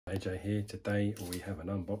AJ here. Today we have an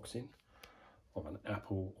unboxing of an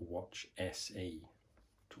Apple Watch SE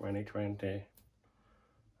 2020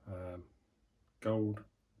 gold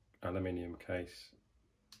aluminium case,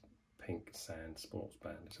 pink sand sports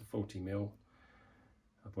band. It's a 40mm.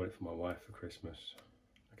 I bought it for my wife for Christmas.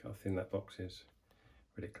 Look how thin that box is.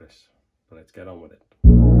 Ridiculous. But let's get on with it.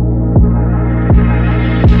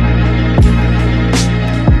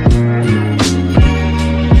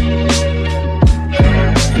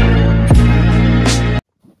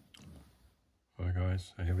 Right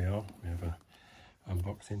guys, so here we are. We have an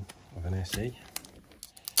unboxing of an SE.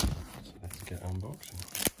 So let's get unboxing.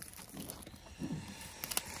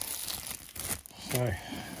 So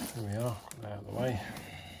here we are, got that out of the way.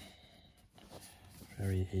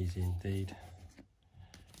 Very easy indeed.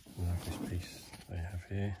 I love this piece they have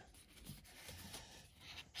here.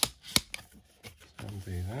 So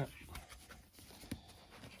undo that.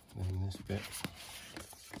 And then this bit,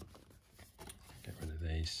 get rid of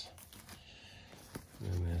these.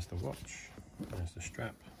 And then there's the watch, there's the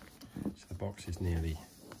strap. So the box is nearly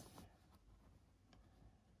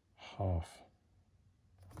half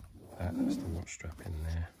that. That's the watch strap in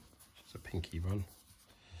there. It's a pinky one.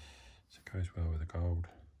 So it goes well with the gold.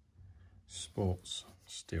 Sports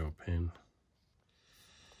steel pin.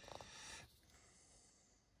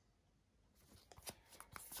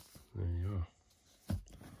 There you are.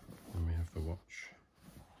 And we have the watch.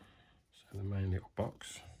 So the main little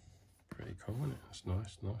box. Pretty cool, isn't it? That's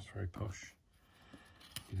nice, very posh.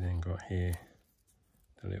 You then got here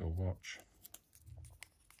the little watch.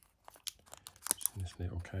 It's in this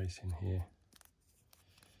little case in here.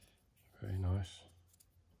 Very nice.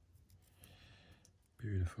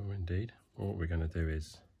 Beautiful indeed. What we're going to do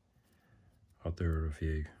is, I'll do a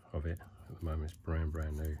review of it. At the moment it's brand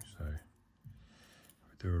new, so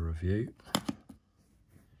we'll do a review.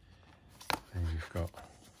 Then you've got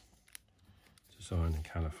designed in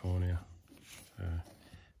California.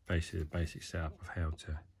 Basically the basic setup of how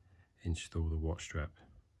to install the watch strap,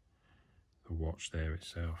 the watch there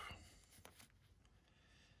itself.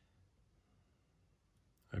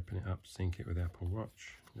 Open it up, sync it with Apple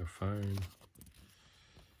Watch, your phone, and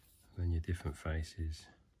then your different faces,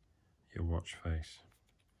 your watch face.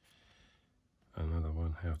 Another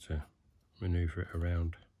one, how to maneuver it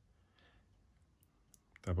around.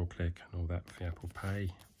 Double click and all that for Apple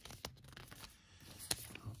Pay.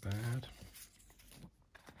 Not bad.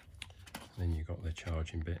 Then you've got the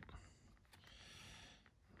charging bit.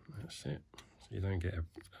 That's it. So you don't get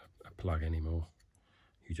a plug anymore.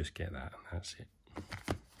 You just get that and that's it.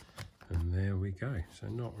 And there we go. So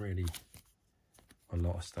not really a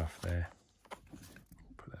lot of stuff there.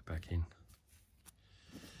 Put that back in.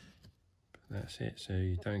 But that's it. So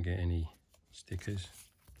you don't get any stickers,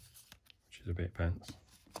 which is a bit pants.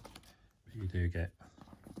 But you do get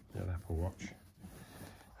the Apple Watch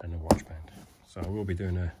and a watch band. So I will be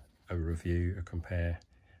doing a review, a compare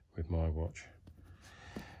with my watch.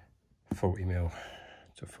 40mm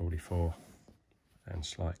to 44 and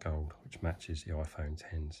slight gold, which matches the iPhone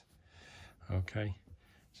 10s. Okay,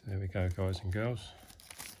 so there we go guys and girls,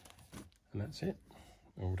 and that's it,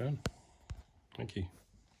 all done. Thank you.